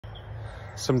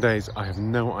Some days I have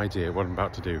no idea what I'm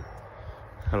about to do.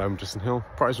 Hello, I'm Justin Hill,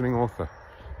 prize-winning author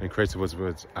in Creative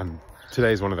Buzzwords, and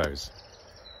today is one of those.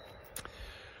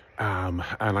 And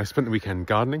I spent the weekend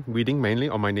gardening, weeding mainly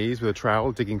on my knees with a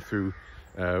trowel, digging through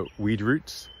weed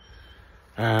roots.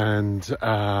 And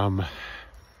I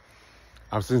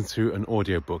was listening to an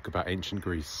audiobook about ancient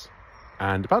Greece.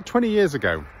 And about 20 years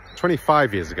ago,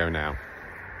 25 years ago now,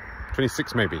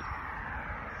 26 maybe,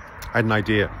 I had an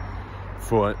idea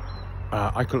for,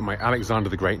 I call it my Alexander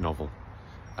the Great novel.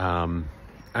 And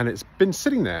it's been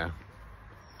sitting there,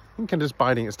 I think, kind of just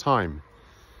biding its time.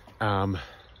 And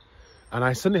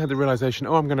I suddenly had the realization,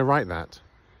 oh, I'm going to write that.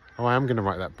 Oh, I am going to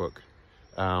write that book.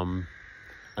 And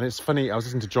it's funny, I was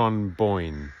listening to John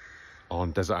Boyne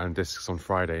on Desert Island Discs on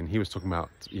Friday, and he was talking about,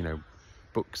 you know,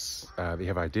 books that you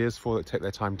have ideas for that take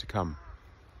their time to come.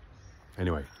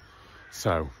 Anyway,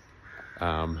 so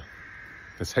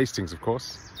there's Hastings, of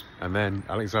course, and then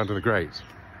Alexander the Great.